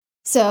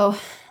So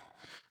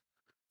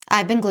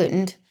I've been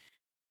glutened.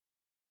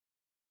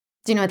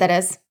 Do you know what that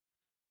is?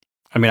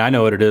 I mean, I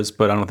know what it is,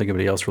 but I don't think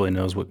anybody else really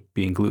knows what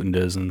being glutened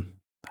is and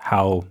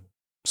how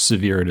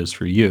severe it is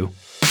for you.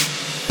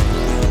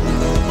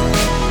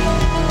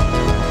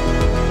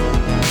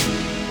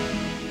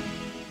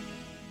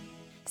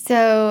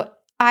 So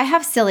I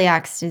have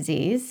celiacs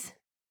disease,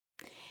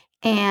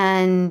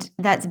 and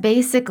that's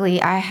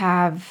basically I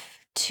have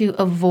to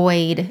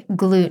avoid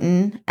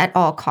gluten at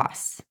all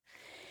costs.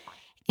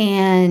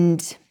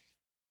 And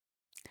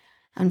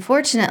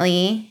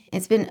unfortunately,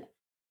 it's been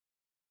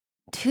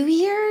 2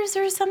 years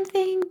or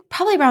something,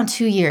 probably around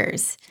 2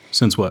 years.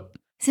 Since what?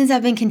 Since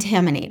I've been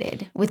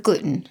contaminated with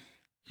gluten.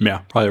 Yeah,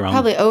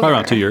 probably over.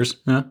 around 2 years.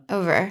 Yeah.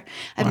 Over.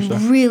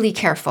 I'm really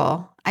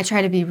careful. I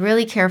try to be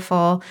really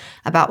careful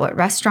about what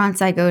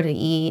restaurants I go to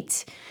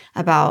eat,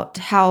 about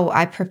how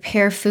I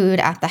prepare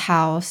food at the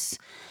house,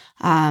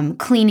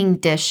 cleaning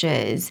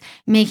dishes,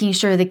 making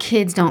sure the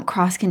kids don't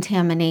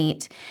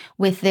cross-contaminate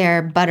with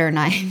their butter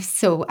knives.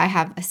 So I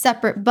have a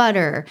separate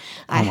butter.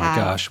 Oh my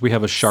gosh, we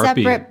have a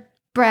Sharpie. Separate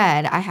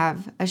bread. I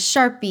have a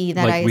Sharpie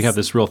that we have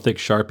this real thick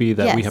Sharpie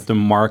that we have to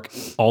mark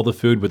all the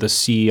food with a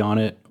C on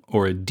it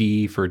or a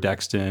D for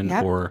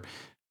Dexton, or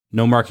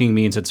no marking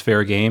means it's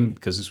fair game,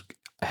 because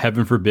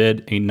heaven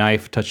forbid a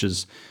knife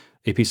touches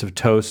a piece of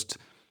toast,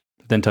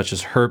 then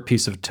touches her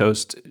piece of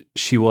toast,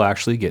 she will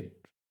actually get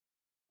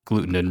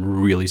glutened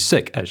and really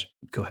sick.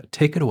 Go ahead,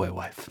 take it away,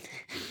 wife.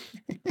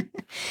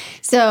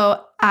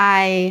 So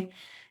I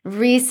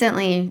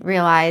recently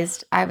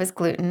realized I was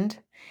glutened.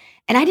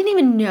 And I didn't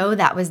even know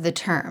that was the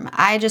term.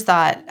 I just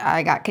thought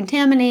I got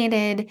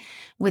contaminated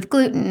with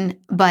gluten,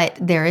 but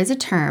there is a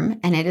term,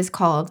 and it is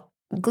called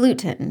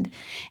glutened.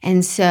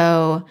 And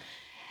so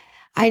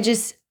I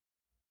just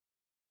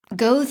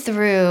go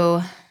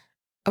through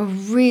a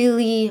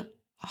really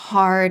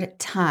hard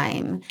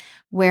time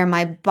where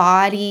my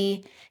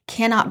body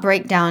cannot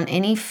break down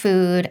any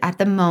food at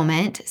the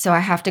moment. So I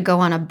have to go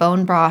on a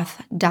bone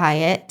broth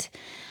diet.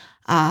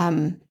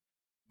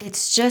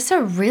 It's just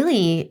a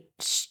really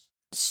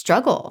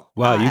struggle.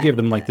 Wow, you gave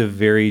them like the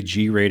very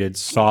G-rated,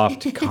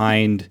 soft,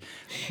 kind,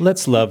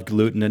 let's love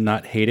gluten and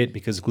not hate it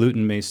because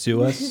gluten may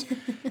sue us.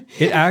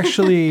 It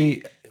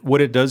actually,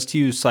 what it does to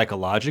you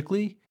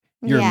psychologically,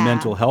 your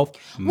mental health,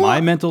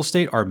 my mental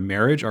state, our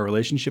marriage, our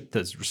relationship,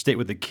 the state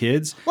with the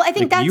kids. Well, I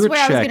think that's where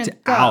I was going to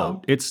go.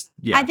 Out.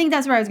 I think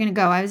that's where I was going to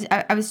go.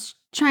 I was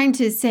trying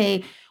to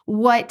say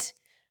what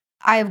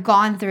I've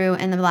gone through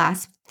in the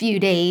last few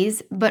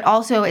days, but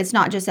also it's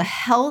not just a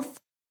health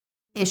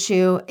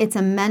issue, it's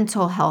a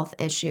mental health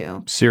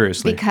issue.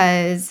 Seriously.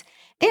 Because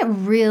it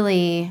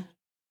really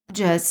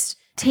just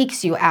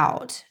takes you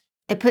out.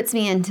 It puts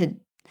me into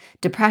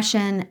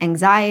depression,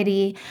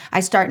 anxiety.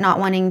 I start not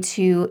wanting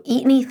to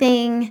eat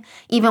anything,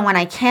 even when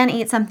I can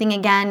eat something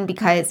again,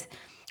 because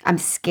I'm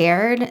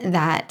scared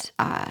that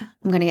I'm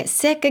going to get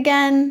sick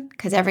again,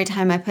 because every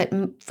time I put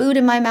food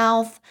in my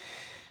mouth,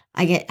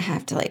 I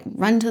have to like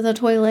run to the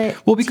toilet,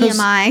 because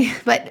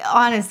TMI. But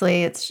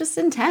honestly, it's just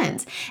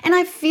intense. And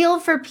I feel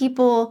for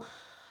people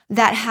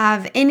that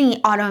have any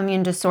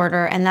autoimmune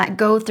disorder and that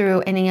go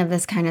through any of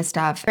this kind of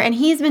stuff. And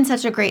he's been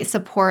such a great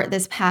support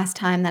this past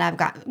time that I've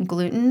got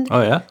glutened.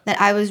 Oh, yeah? That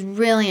I was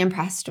really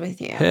impressed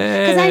with you.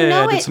 Hey, I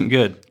know I did some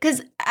good.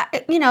 Because,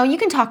 you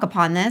can talk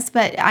upon this,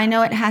 but I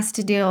know it has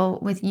to deal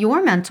with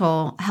your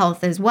mental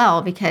health as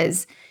well,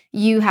 because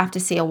you have to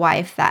see a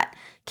wife that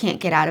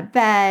can't get out of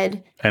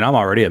bed. And I'm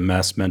already a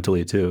mess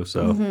mentally too.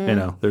 So,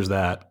 there's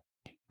that.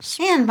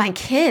 And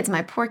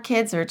my poor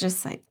kids are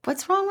just like,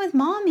 what's wrong with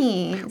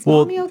mommy? Is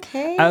mommy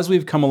okay? As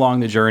we've come along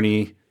the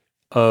journey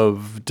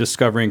of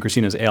discovering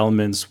Christina's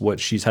ailments, what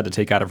she's had to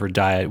take out of her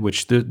diet,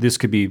 which this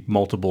could be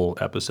multiple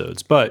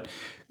episodes, but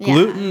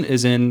gluten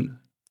is in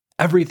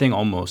everything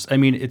almost. I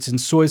mean, it's in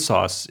soy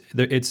sauce.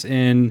 It's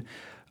in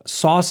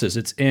sauces.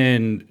 It's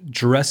in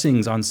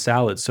dressings on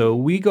salads. So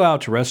we go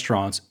out to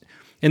restaurants.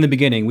 In the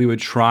beginning, we would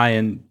try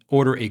and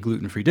order a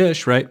gluten-free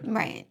dish, right?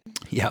 Right.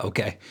 Yeah,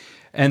 okay.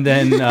 And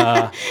then,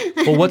 well,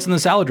 what's in the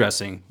salad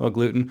dressing? Well,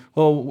 gluten.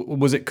 Well,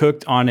 was it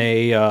cooked on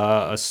a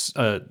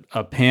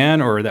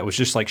pan, or that was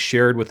just like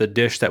shared with a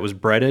dish that was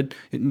breaded?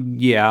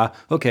 Yeah,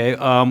 okay.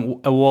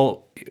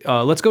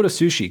 Let's go to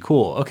sushi.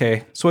 Cool.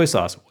 Okay, soy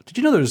sauce. Did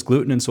you know there's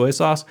gluten in soy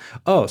sauce?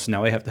 Oh, so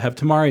now we have to have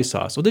tamari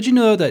sauce. Well, did you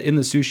know that in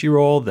the sushi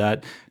roll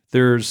that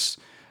there's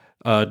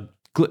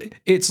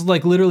it's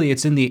like literally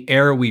it's in the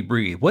air we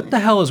breathe. What the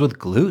hell is with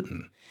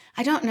gluten?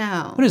 I don't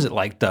know. What is it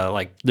like?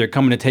 They're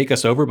coming to take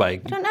us over by? I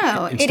don't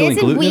know. It is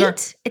in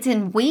wheat. It's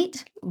in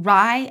wheat,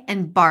 rye,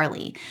 and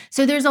barley.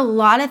 So there's a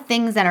lot of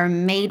things that are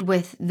made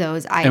with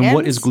those items. And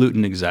what is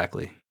gluten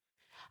exactly?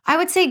 I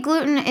would say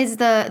gluten is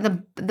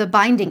the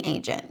binding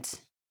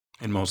agent.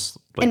 In most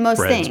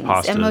breads, things,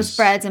 pastas. in most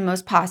breads and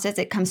most pastas,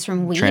 it comes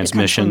from wheat. It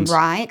comes from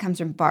rye. It comes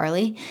from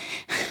barley.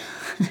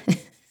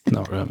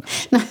 No, really.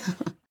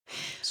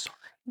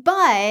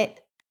 But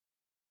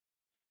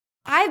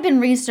I've been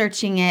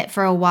researching it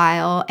for a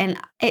while, and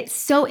it's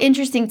so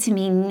interesting to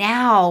me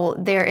now.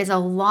 There is a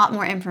lot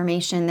more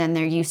information than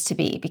there used to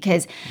be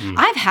because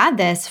I've had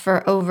this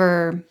for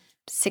over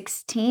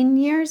 16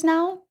 years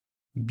now.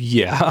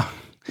 Yeah.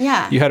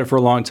 Yeah. You had it for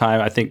a long time.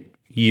 I think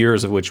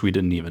years of which we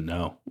didn't even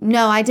know.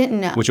 No, I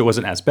didn't know. Which it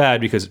wasn't as bad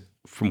because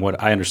from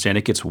what I understand,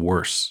 it gets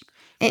worse.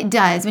 It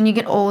does. When you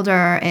get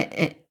older,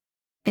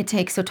 it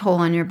takes a toll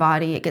on your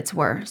body. It gets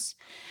worse.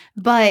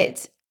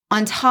 But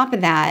on top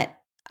of that,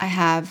 I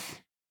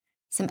have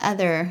some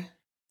other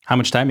How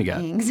much time you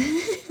got? things.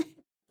 You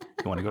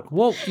want to go?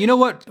 Well, you know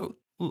what?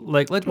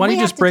 Like, why don't We you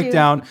have just to break do-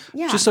 down,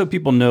 Yeah. just so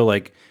people know,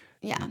 like,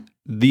 Yeah.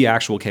 the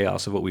actual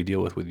chaos of what we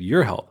deal with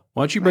your health.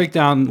 Why don't you break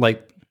down,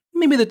 like,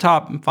 maybe the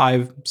top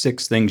 5,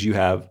 6 things you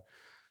have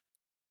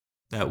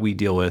that we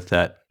deal with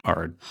that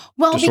are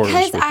Well, disorders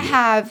because with I you?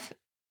 have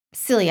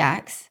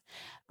celiacs.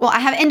 Well, I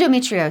have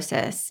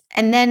endometriosis,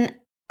 and then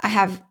I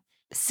have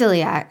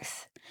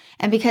celiacs.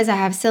 And because I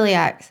have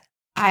celiacs,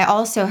 I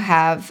also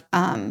have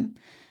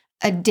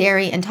a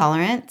dairy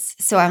intolerance.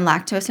 So I'm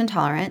lactose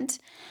intolerant.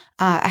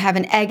 I have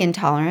an egg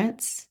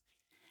intolerance,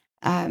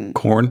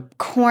 corn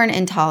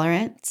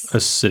intolerance.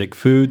 Acidic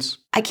foods.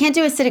 I can't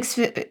do acidic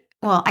food.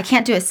 Well, I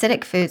can't do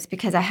acidic foods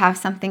because I have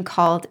something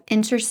called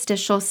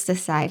interstitial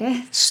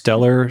cystitis.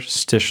 Stellar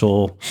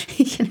stitial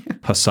You know,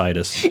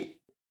 fasciitis.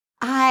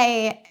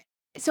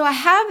 So I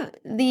have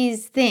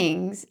these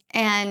things,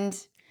 and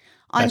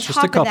on That's just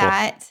a top of couple.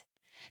 that,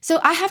 so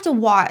I have to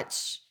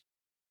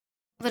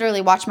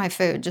literally watch my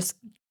food just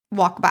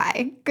walk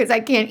by because I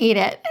can't eat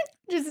it.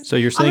 So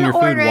you're I'm saying your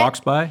gonna food order it. walks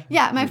by?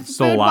 Yeah, my It's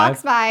still food alive?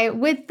 walks by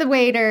with the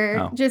waiter,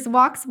 Oh. just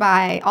walks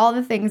by all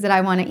the things that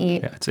I want to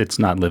eat. Yeah, it's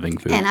not living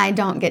food. And I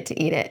don't get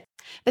to eat it.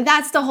 But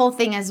that's the whole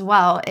thing as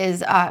well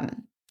is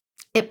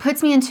it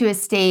puts me into a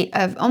state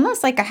of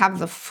almost like I have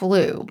the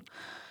flu.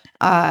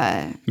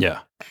 Yeah.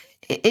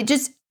 It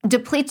just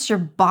depletes your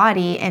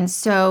body. And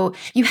so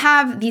you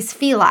have these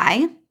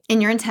villi in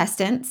your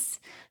intestines.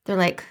 They're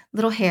like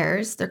little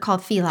hairs. They're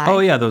called villi. Oh,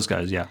 yeah, those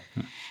guys, yeah.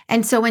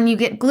 And so when you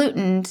get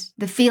glutened,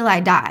 the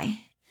villi die.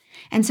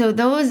 And so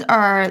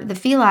the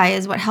villi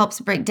is what helps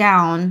break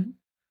down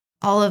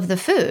all of the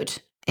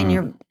food in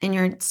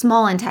your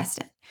small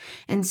intestine.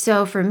 And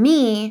so for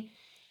me,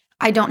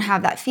 I don't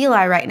have that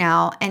villi right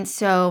now. And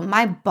so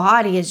my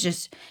body is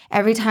just,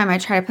 every time I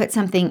try to put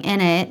something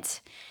in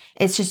it,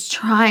 it's just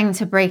trying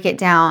to break it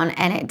down,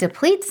 and it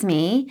depletes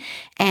me.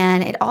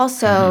 And it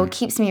also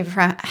keeps me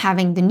from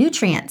having the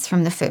nutrients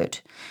from the food.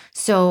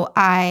 So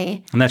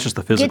I And that's just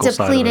the physical get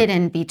side of depleted it.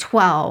 in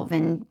B12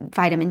 and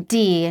vitamin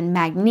D and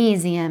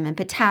magnesium and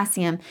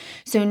potassium.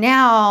 So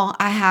now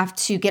I have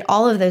to get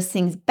all of those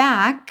things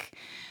back.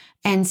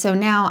 And so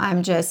now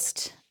I'm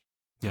just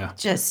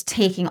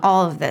taking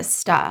all of this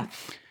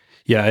stuff.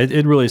 Yeah,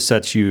 it really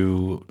sets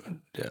you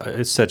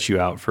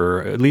out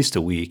for at least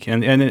a week.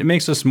 And it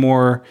makes us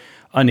more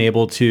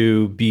unable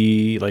to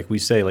be, like we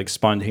say, like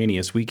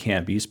spontaneous. We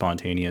can't be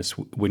spontaneous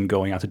when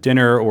going out to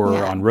dinner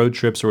or on road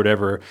trips or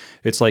whatever.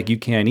 It's like you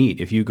can't eat.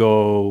 If you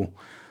go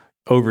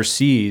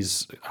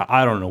overseas,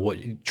 I don't know what,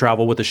 you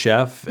travel with a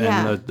chef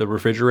and the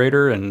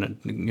refrigerator and,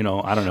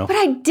 I don't know. But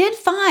I did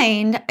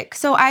find,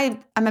 so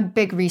I'm a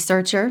big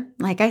researcher,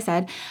 like I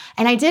said,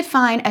 and I did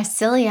find a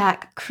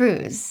celiac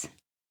cruise.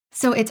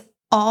 So it's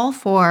all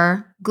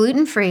for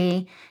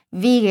gluten-free,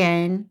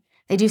 vegan.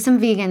 They do some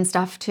vegan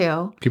stuff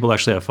too. People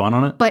actually have fun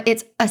on it? But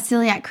it's a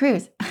celiac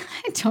cruise.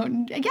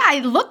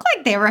 It looked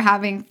like they were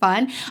having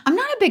fun. I'm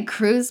not a big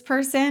cruise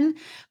person,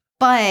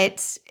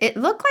 but it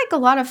looked like a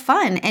lot of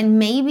fun. And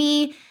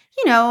maybe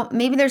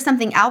there's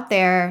something out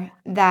there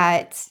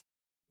that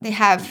they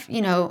have,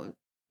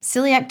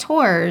 celiac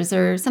tours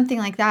or something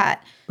like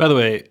that. By the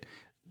way,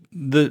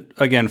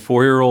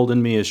 4-year-old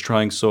in me is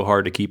trying so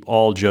hard to keep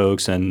all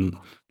jokes and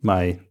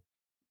my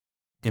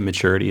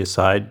immaturity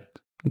aside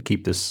and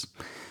keep this.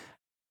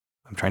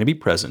 I'm trying to be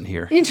present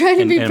here. You're trying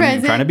to be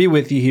present. I'm trying to be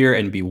with you here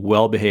and be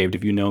well behaved.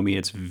 If you know me,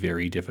 it's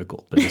very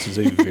difficult. But this is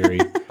a very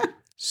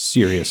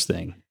serious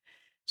thing.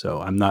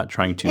 So I'm not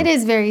trying to. It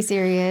is very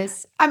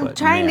serious. I'm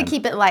trying to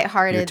keep it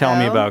lighthearted. You're telling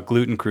me about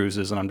gluten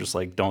cruises, and I'm just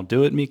like, don't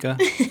do it, Mika.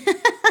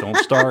 Don't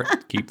start.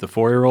 Keep the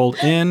 4-year-old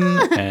in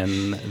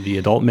and the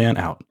adult man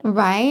out.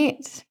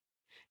 Right.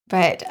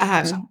 But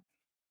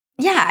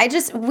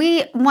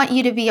we want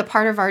you to be a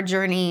part of our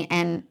journey,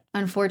 and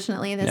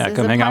unfortunately, this is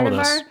come a hang out part with of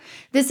us.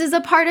 This is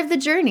a part of the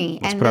journey,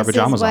 Let's and put our this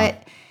pajamas is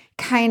what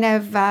kind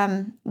of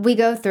we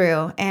go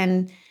through.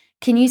 And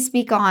can you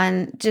speak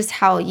on just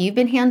how you've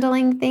been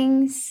handling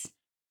things,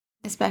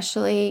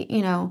 especially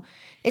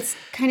it's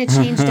kind of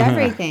changed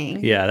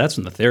everything. Yeah, that's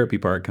when the therapy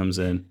part comes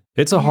in.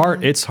 It's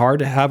hard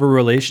to have a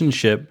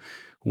relationship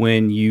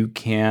when you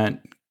can't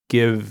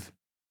give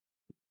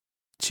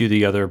to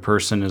the other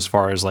person as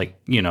far as look,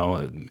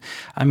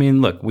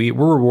 we're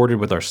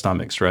rewarded with our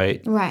stomachs,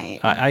 right? Right.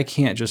 I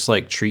can't just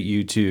treat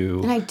you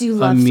to and I do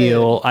love a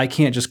meal. Food. I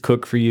can't just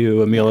cook for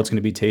you a meal that's going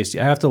to be tasty.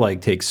 I have to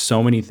take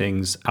so many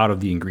things out of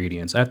the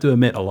ingredients. I have to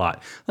omit a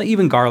lot, like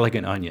even garlic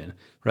and onion,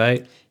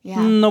 right?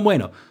 Yeah. No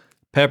bueno.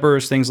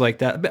 peppers, things like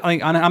that. But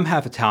like, I'm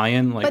half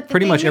Italian. Like But the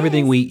pretty much thing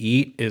everything is, we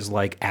eat is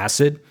like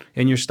acid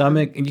in your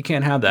stomach, and you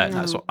can't have that.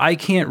 no. So I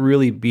can't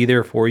really be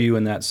there for you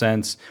in that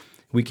sense.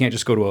 We can't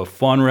just go to a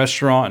fun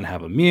restaurant and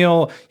have a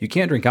meal. You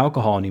can't drink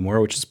alcohol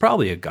anymore, which is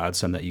probably a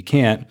godsend that you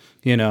can't.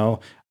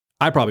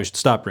 I probably should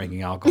stop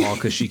drinking alcohol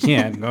because she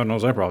can't. God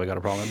knows I probably got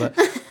a problem.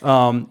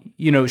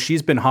 But,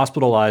 she's been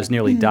hospitalized,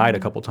 nearly died a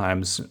couple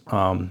times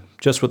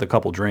just with a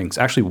couple drinks.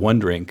 Actually, one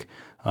drink.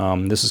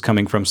 This is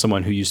coming from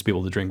someone who used to be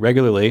able to drink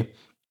regularly.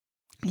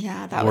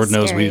 Yeah, that Lord was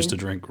knows we scary. used to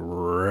drink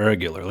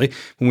regularly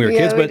when we were Yeah,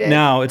 kids, we but did.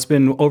 now it's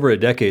been over a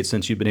decade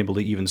since you've been able to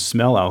even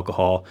smell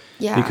alcohol.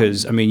 Yeah.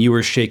 Because, you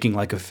were shaking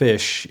like a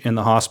fish in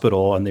the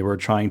hospital and they were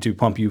trying to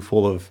pump you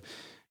full of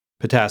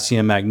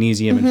potassium,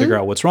 magnesium, and figure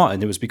out what's wrong.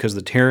 And it was because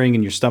the tearing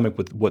in your stomach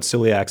with what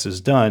celiacs has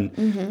done.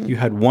 You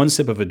had one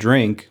sip of a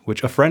drink,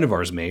 which a friend of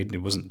ours made. It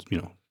wasn't,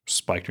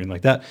 spiked or anything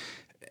like that.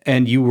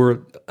 And you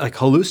were like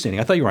hallucinating.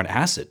 I thought you were on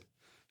acid.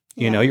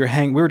 We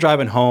were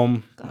driving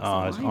home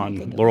Glass of wine, I on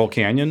think it Laurel was.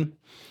 Canyon,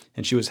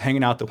 and she was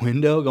hanging out the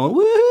window going,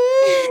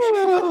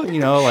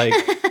 woohoo, like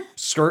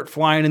skirt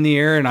flying in the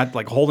air, and I'd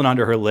like holding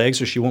onto her legs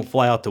so she won't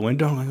fly out the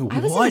window. I'm like, I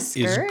was in a what is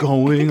skirt.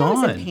 going I think I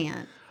was on? in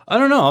pants. I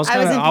don't know. I was in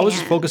just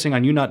pants. focusing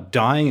on you not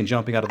dying and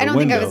jumping out of the I don't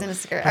window. think I was in a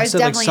skirt. But I was said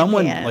like definitely in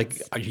someone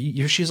pants.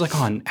 like she's like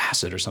on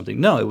acid or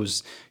something. No, it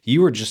was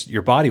you were just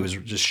your body was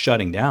just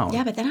shutting down.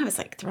 Yeah, but then I was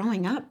like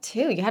throwing up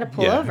too. You had to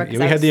pull Yeah, over. 'cause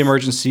we I had was the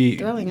emergency.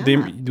 throwing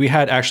We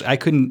had actually. I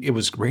couldn't. It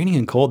was raining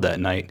and cold that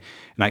night,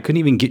 and I couldn't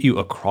even get you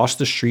across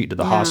the street to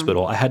the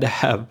hospital. I had to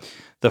have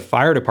the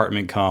fire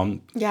department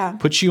come, Yeah.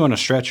 put you on a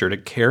stretcher to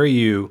carry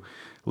you,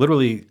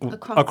 literally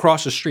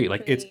across the street.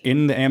 Like it's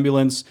in the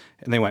ambulance,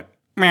 and they went,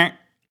 meh.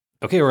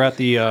 Okay, we're at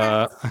the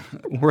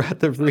we're at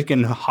the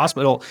freaking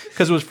hospital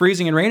because it was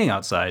freezing and raining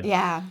outside.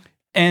 Yeah.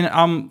 And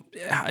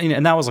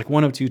and that was like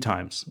one of two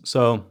times.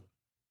 So,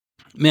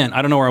 man,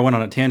 I don't know where I went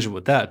on a tangent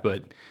with that,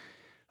 but.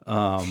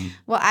 Well,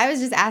 I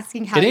was just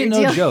asking how It ain't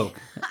you're no dealing. joke.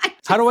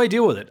 How do I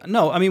deal with it?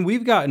 No,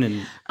 we've gotten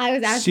in I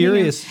was asking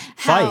serious him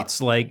how-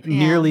 fights, like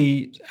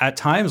nearly at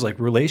times like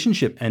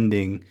relationship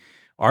ending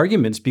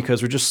arguments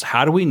because we're just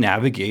how do we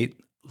navigate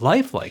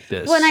life like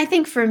this? Well, and I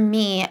think for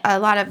me, a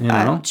lot of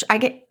know? I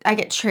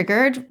get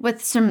triggered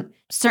with some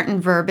certain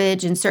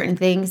verbiage and certain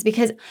things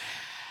because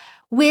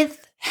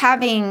with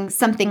having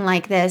something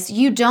like this,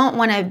 you don't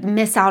want to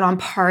miss out on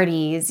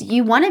parties.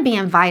 You want to be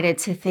invited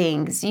to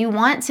things. You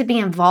want to be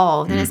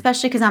involved, and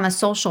especially because I'm a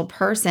social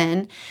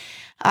person,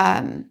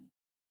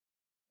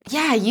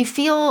 you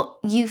feel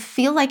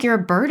like you're a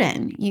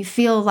burden. You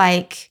feel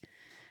like,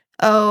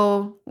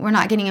 oh, we're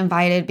not getting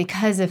invited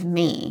because of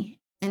me,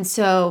 and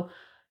so.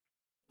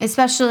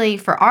 Especially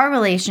for our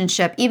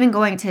relationship, even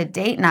going to a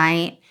date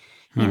night,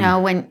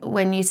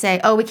 when you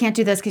say, "Oh, we can't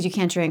do this because you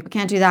can't drink. We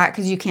can't do that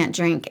because you can't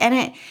drink,"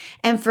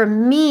 and for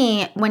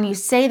me, when you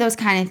say those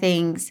kind of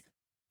things,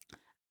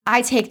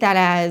 I take that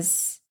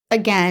as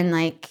again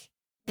like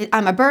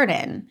I'm a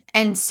burden,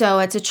 and so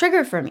it's a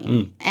trigger for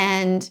me.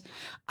 And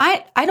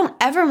I don't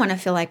ever want to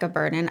feel like a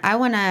burden. I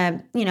want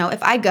to,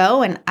 if I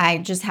go and I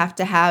just have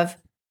to have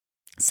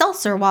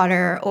seltzer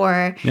water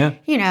or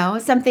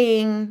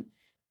something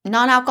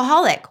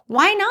non-alcoholic.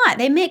 Why not?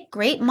 They make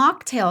great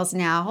mocktails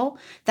now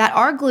that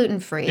are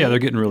gluten-free. Yeah, they're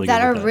getting really good.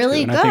 That are with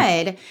really too.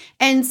 And good.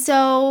 And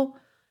so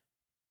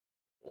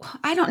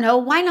I don't know,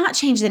 why not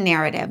change the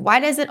narrative? Why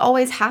does it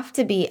always have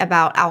to be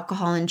about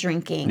alcohol and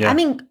drinking? Yeah.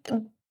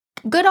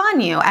 Good on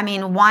you.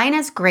 Wine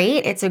is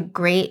great. It's a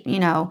great,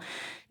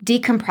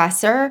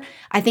 decompressor.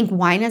 I think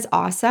wine is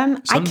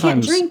awesome. I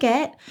can't drink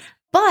it,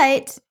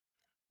 but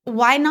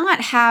why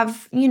not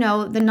have,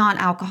 the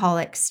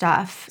non-alcoholic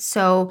stuff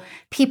so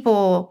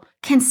people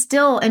can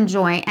still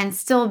enjoy and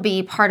still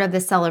be part of the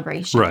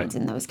celebrations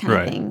and those kind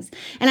of things.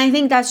 And I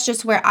think that's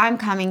just where I'm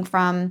coming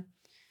from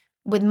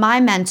with my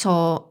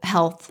mental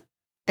health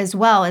as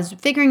well, as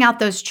figuring out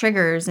those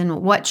triggers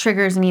and what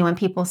triggers me when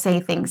people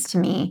say things to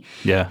me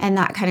and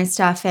that kind of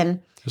stuff.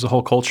 And there's a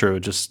whole culture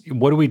of just,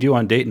 what do we do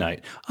on date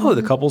night? Oh,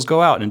 the couples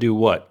go out and do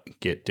what?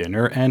 Get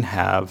dinner and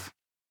have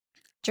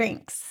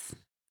drinks.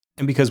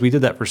 And because we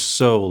did that for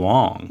so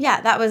long.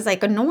 Yeah, that was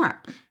like a norm.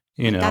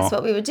 That's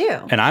what we would do.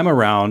 And I'm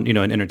around, in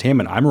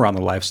entertainment, I'm around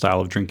the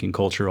lifestyle of drinking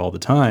culture all the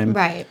time.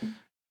 Right.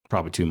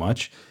 Probably too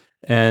much.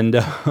 And,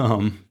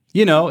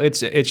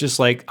 it's just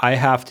like I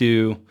have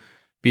to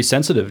be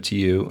sensitive to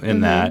you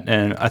in that.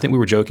 And I think we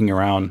were joking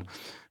around,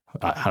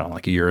 I don't know,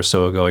 like a year or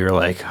so ago. You're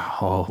like,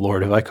 oh,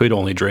 Lord, if I could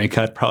only drink,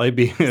 I'd probably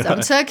be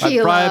some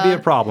tequila. I'd probably be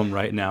a problem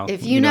right now.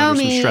 If you know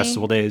me. Some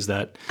stressful days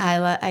that.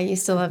 I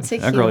used to love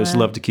tequila. That girl used to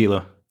love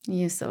tequila. You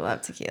used to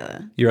love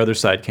tequila. Your other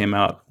side came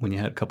out when you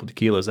had a couple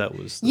tequilas. That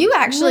was you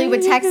actually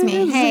would text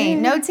me, "Hey,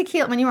 no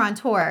tequila," when you were on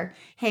tour.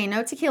 "Hey,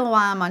 no tequila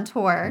while I'm on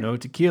tour." No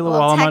tequila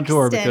while I'm on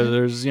tour because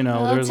there's a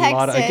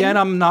lot of. Again,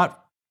 I'm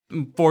not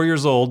 4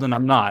 years old, and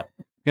I'm not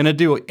gonna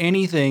do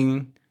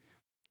anything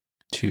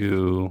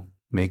to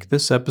make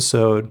this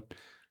episode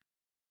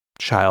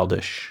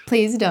childish.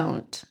 Please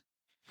don't.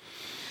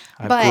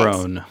 I've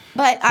grown.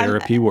 But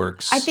therapy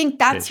works. I think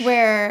that's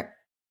where,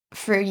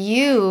 for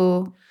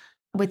you,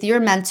 with your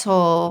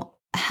mental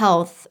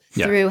health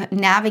Yeah. through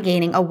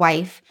navigating a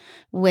wife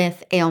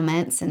with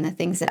ailments and the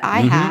things that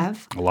I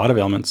have. A lot of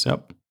ailments.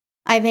 Yep.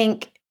 I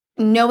think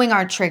knowing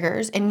our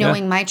triggers and Yeah.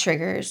 knowing my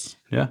triggers,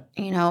 Yeah.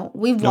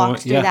 we've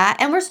walked through Yeah. that,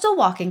 and we're still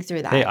walking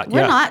through that. Hey,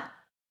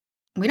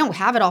 We don't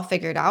have it all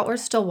figured out. We're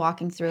still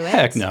walking through it.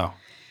 Heck no.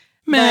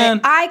 Man.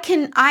 But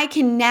I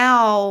can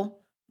now,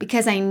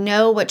 because I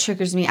know what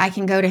triggers me, I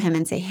can go to him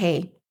and say,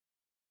 hey,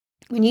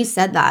 when you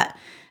said that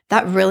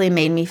really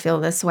made me feel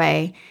this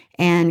way.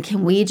 And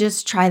can we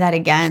just try that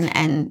again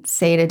and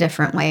say it a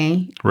different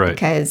way? Right.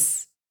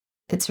 Because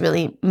it's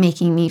really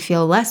making me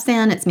feel less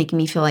than. It's making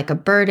me feel like a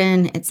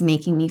burden. It's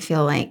making me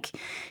feel like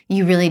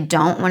you really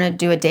don't want to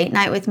do a date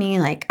night with me.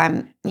 Like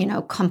I'm,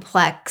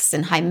 complex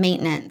and high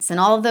maintenance and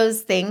all of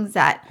those things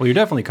that. Well, you're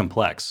definitely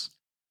complex.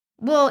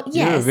 Well,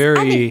 yes. I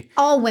think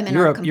all women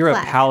are complex. You're a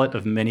palette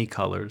of many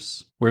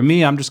colors. Where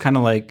me, I'm just kind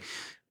of like,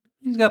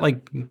 he's got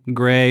like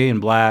gray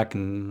and black,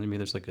 and maybe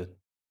there's like a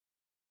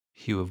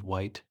hue of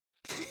white.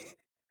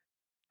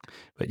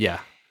 But yeah,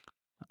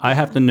 I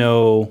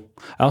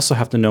also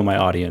have to know my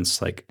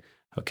audience, like,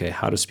 okay,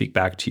 how to speak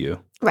back to you.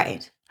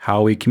 Right.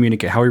 How we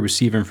communicate, how we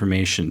receive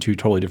information, two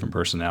totally different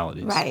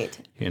personalities. Right.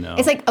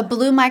 It's like a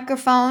blue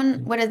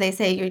microphone. What do they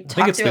say? I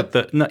think it's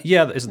the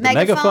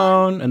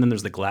megaphone, and then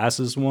there's the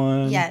glasses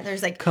one. Yeah,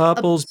 there's like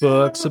couples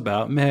books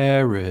about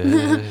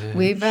marriage.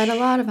 We've read a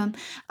lot of them.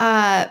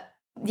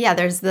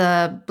 There's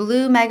the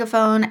blue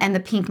megaphone and the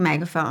pink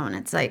megaphone.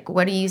 It's like,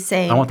 what are you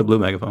saying? I want the blue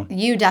megaphone.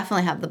 You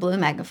definitely have the blue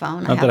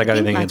megaphone. Not that I got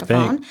anything against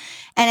pink.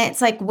 And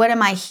it's like, what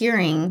am I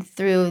hearing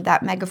through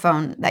that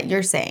megaphone that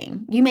you're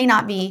saying? You may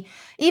not be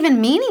even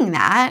meaning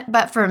that,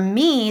 but for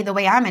me, the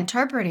way I'm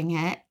interpreting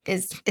it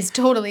is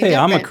totally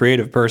different. I'm a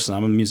creative person.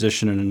 I'm a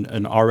musician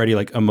and already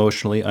like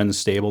emotionally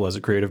unstable as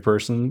a creative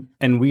person.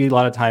 And we a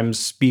lot of times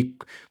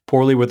speak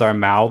poorly with our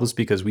mouths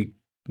because we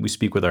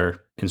speak with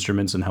our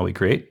instruments and how we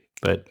create.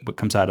 But what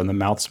comes out of the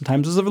mouth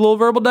sometimes is a little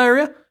verbal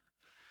diarrhea.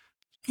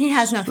 He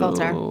has no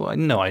filter.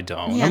 No, I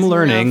don't. I'm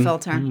learning. No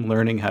filter. I'm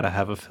learning how to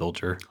have a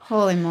filter.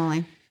 Holy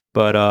moly.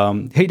 But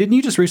hey, didn't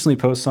you just recently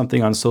post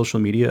something on social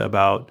media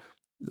about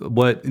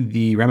what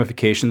the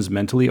ramifications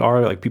mentally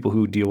are, like people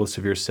who deal with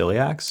severe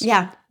celiacs?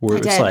 Yeah, where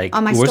it's like,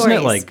 on my wasn't stories.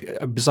 It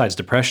like, besides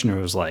depression,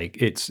 it was like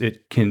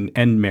it can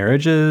end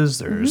marriages.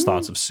 There's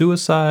thoughts of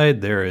suicide.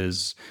 There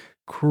is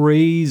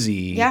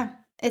crazy. Yeah.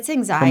 It's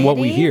anxiety. From what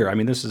we hear. I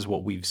mean, this is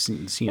what we've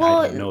seen. Well,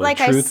 I don't know like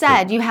the truth,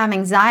 I said, you have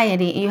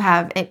anxiety.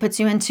 It puts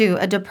you into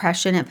a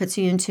depression. It puts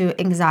you into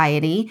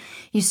anxiety.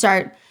 You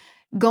start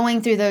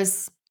going through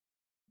those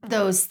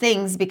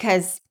things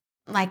because,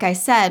 like I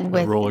said,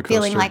 with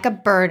feeling like a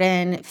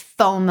burden,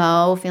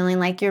 FOMO, feeling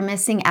like you're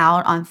missing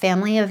out on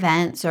family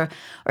events or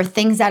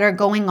things that are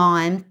going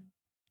on.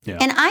 Yeah.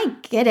 And I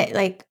get it.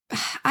 Like,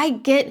 I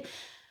get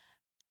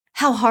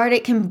how hard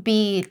it can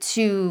be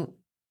to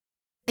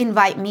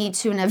invite me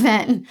to an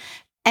event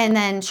and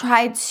then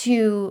try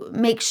to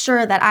make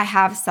sure that I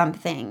have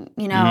something.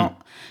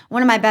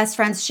 One of my best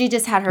friends, she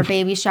just had her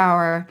baby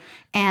shower,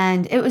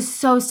 and it was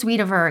so sweet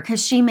of her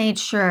because she made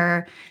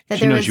sure that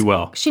she knows you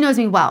well. She knows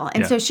me well.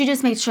 And so she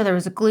just made sure there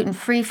was a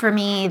gluten-free for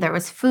me. There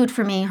was food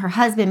for me. Her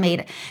husband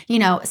made,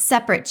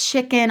 separate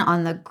chicken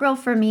on the grill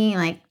for me.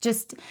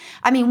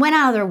 Went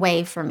out of their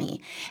way for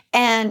me.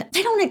 And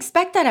I don't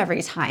expect that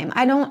every time.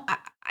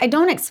 I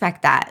don't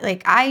expect that.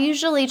 Like, I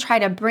usually try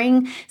to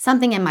bring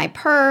something in my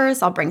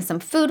purse. I'll bring some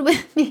food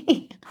with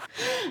me.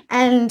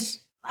 And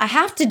I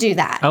have to do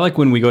that. I like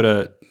when we go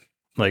to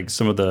like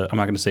some of the, I'm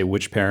not going to say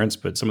which parents,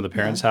 but some of the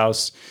parents'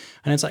 house.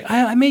 And it's like,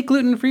 I made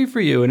gluten-free for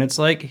you. And it's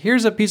like,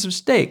 here's a piece of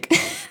steak.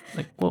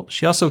 Like, well,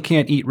 she also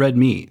can't eat red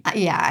meat.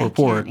 I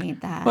pork. Can't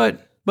eat that.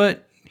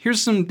 But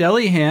here's some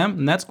deli ham,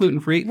 and that's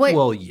gluten-free.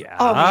 Well, yeah,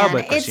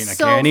 but Christina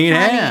can't eat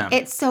ham.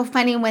 It's so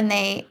funny when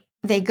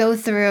they go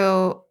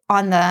through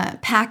on the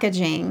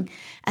packaging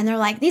and they're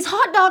like, these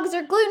hot dogs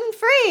are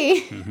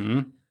gluten-free.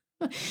 Mm-hmm.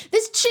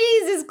 This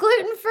cheese is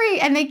gluten-free.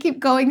 And they keep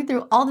going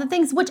through all the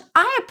things, which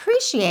I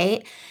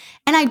appreciate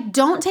and I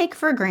don't take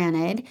for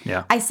granted.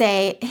 Yeah. I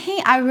say,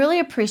 hey, I really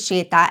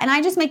appreciate that. And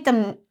I just make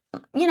them,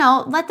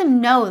 let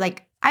them know,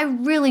 like, I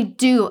really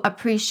do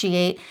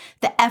appreciate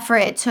the effort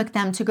it took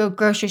them to go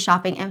grocery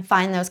shopping and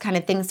find those kind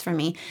of things for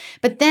me.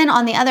 But then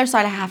on the other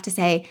side, I have to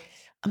say,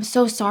 I'm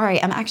so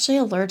sorry. I'm actually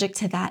allergic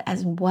to that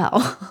as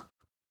well.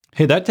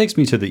 Hey, that takes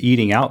me to the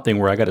eating out thing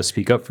where I got to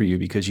speak up for you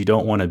because you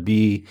don't want to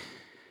be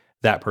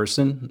that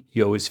person.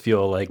 You always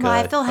feel like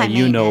I feel high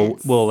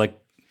maintenance.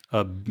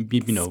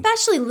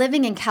 Especially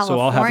living in California. So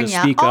I'll have to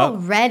speak up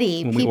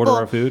already. When we order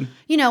our food.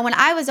 When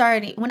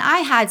I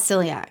had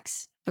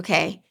celiacs,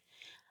 okay.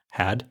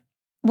 Had?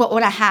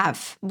 What I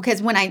have,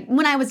 because when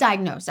I was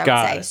diagnosed, I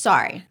would say,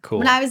 sorry. Cool.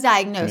 When I was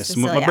diagnosed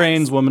with celiacs. My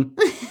brains, woman.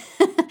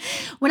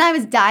 When I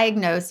was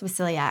diagnosed with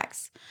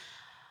celiacs,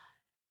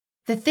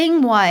 the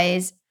thing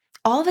was,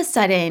 all of a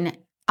sudden,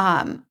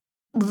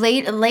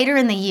 later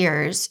in the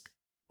years,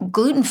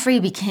 gluten-free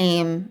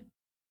became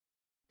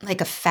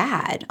like a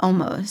fad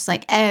almost.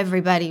 Like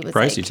everybody was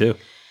pricey too.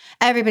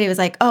 Everybody was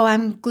like, "Oh,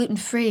 I'm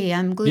gluten-free.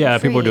 I'm gluten-free." Yeah,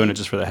 people are doing it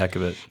just for the heck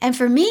of it. And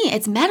for me,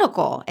 it's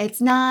medical.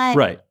 It's not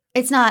right.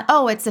 it's not,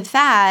 oh, it's a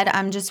fad.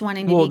 I'm just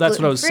wanting to Well, be that's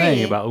what I was saying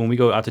gluten-free. about when we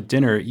go out to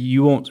dinner,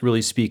 you won't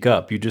really speak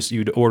up.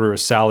 You'd order a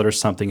salad or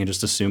something and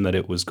just assume that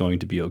it was going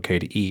to be okay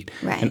to eat.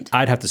 Right. And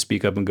I'd have to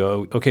speak up and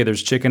go, okay,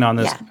 there's chicken on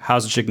this. Yeah.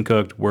 How's the chicken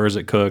cooked? Where is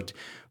it cooked?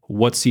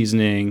 What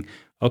seasoning?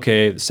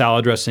 Okay, the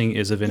salad dressing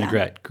is a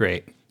vinaigrette.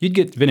 Great. You'd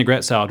get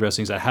vinaigrette salad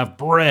dressings that have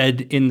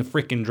bread in the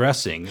freaking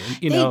dressing.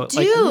 You They know, do.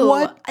 like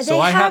what? They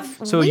So have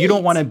so you don't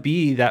wheat. want to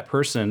be that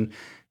person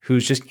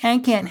who's just, I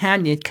can't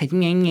have it 'cause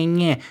nyeh, nyeh,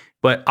 nyeh."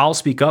 But I'll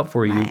speak up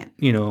for you, Right.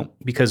 you know,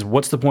 because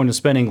what's the point of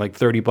spending like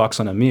 $30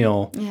 on a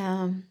meal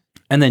Yeah.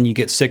 and then you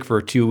get sick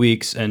for 2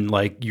 weeks and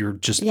like you're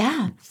just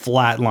Yeah.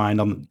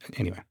 flatlined on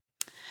anyway.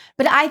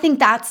 But I think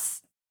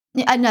that's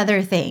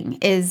another thing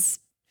is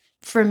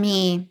for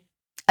me,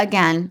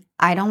 again,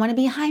 I don't want to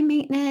be high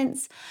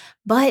maintenance,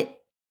 but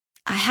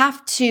I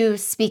have to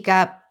speak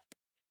up,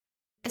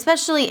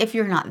 especially if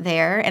you're not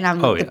there and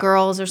I'm Oh with the yeah.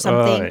 girls or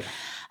something. yeah.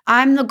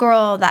 I'm the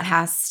girl that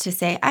has to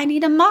say, I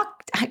need a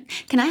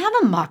can I have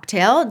a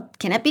mocktail?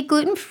 Can it be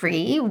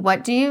gluten-free?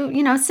 What do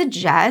you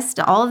suggest?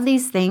 All of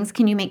these things.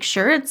 Can you make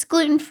sure it's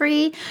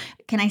gluten-free?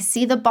 Can I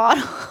see the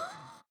bottle?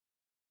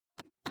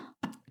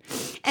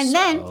 And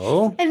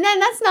then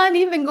that's not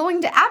even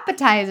going to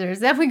appetizers.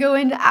 Then we go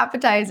into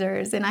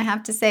appetizers and I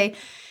have to say,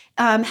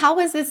 how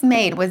was this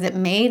made? Was it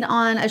made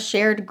on a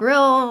shared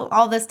grill?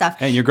 All this stuff.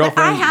 And your But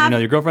I girlfriend,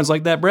 your girlfriend's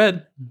like that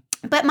bread.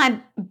 But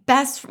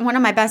one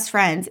of my best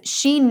friends,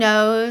 she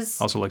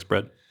knows Also likes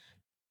bread.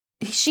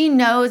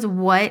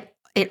 what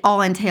it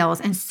all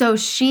entails. And so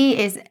she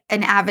is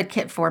an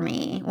advocate for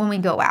me when we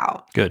go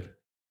out. Good.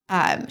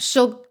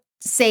 She'll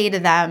say to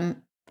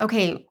them,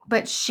 okay,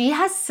 but she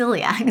has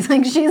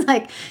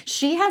celiacs.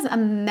 She has a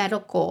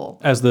medical.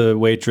 As the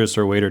waitress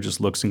or waiter just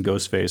looks in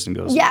ghost face and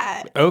goes,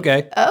 Yeah.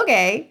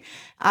 Okay.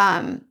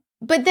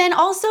 But then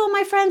also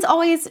my friends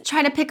always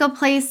try to pick a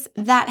place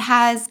that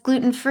has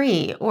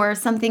gluten-free or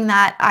something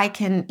that I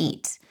can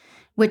eat,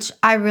 which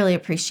I really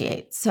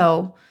appreciate.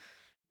 So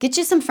get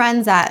you some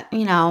friends that,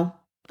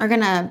 are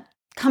going to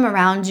come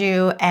around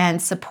you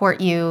and support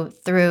you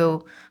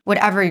through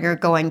whatever you're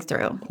going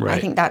through. Right. I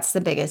think that's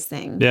the biggest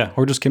thing. Yeah.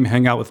 Or just come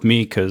hang out with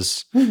me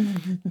because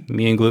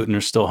me and Gluten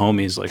are still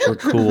homies. Like we're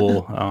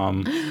cool,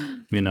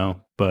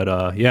 but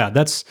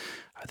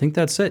I think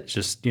that's it.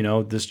 Just,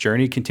 this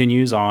journey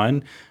continues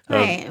on.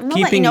 Right. And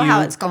we'll let you know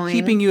how it's going.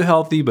 Keeping you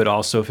healthy, but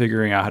also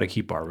figuring out how to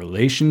keep our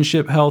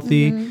relationship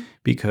healthy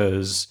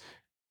because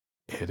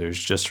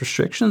there's just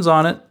restrictions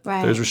on it.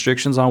 Right. There's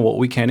restrictions on what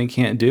we can and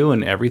can't do.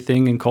 And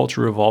everything in culture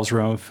revolves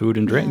around food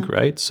and drink,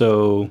 right?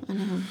 So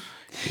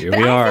here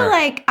we are. I feel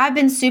like I've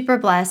been super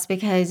blessed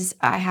because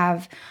I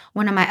have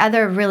one of my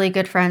other really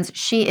good friends.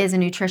 She is a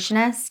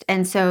nutritionist.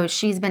 And so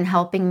she's been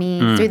helping me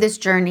through this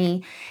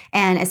journey.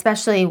 And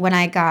especially when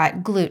I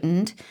got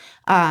glutened,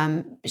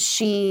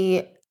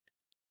 she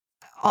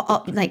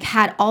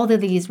had all of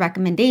these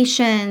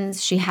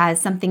recommendations. She has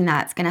something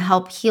that's going to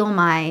help heal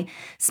my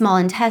small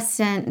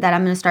intestine that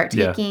I'm going to start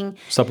taking.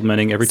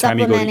 Supplementing every time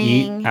you go to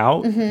eat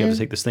out. You have to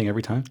take this thing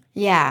every time.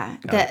 Yeah.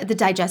 The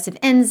digestive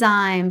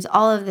enzymes,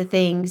 all of the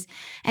things.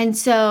 And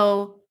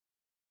so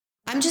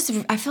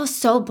I feel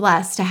so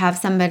blessed to have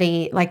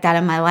somebody like that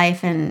in my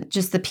life and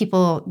just the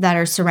people that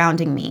are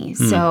surrounding me.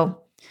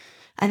 So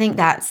I think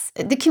that's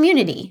the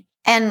community.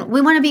 And we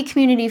want to be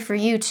community for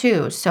you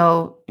too.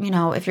 So,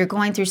 if you're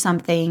going through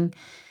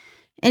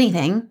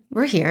anything,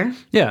 we're here.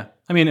 Yeah.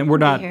 I mean, we're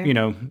not,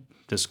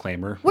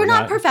 disclaimer. We're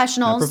not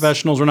professionals. Not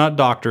professionals. We're not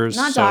doctors.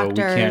 Not so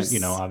doctors. we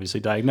can't, obviously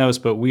diagnose,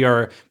 but we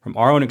are from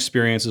our own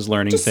experiences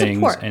learning Just things.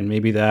 support. And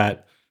maybe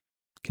that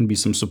can be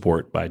some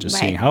support by just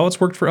seeing how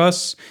it's worked for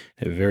us.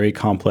 A very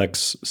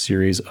complex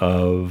series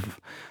of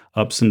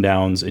ups and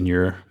downs in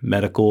your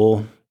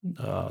medical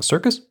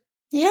circus.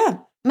 Yeah.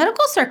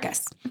 Medical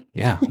circus.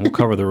 Yeah, we'll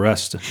cover the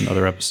rest in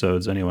other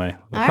episodes anyway.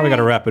 We probably got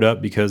to wrap it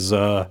up because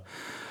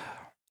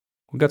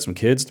we got some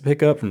kids to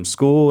pick up from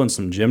school and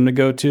some gym to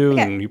go to,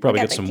 and you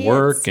probably get some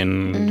work.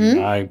 And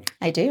I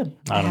do.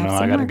 I don't know.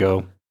 I got to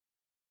go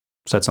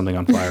set something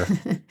on fire.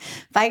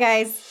 Bye,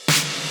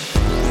 guys.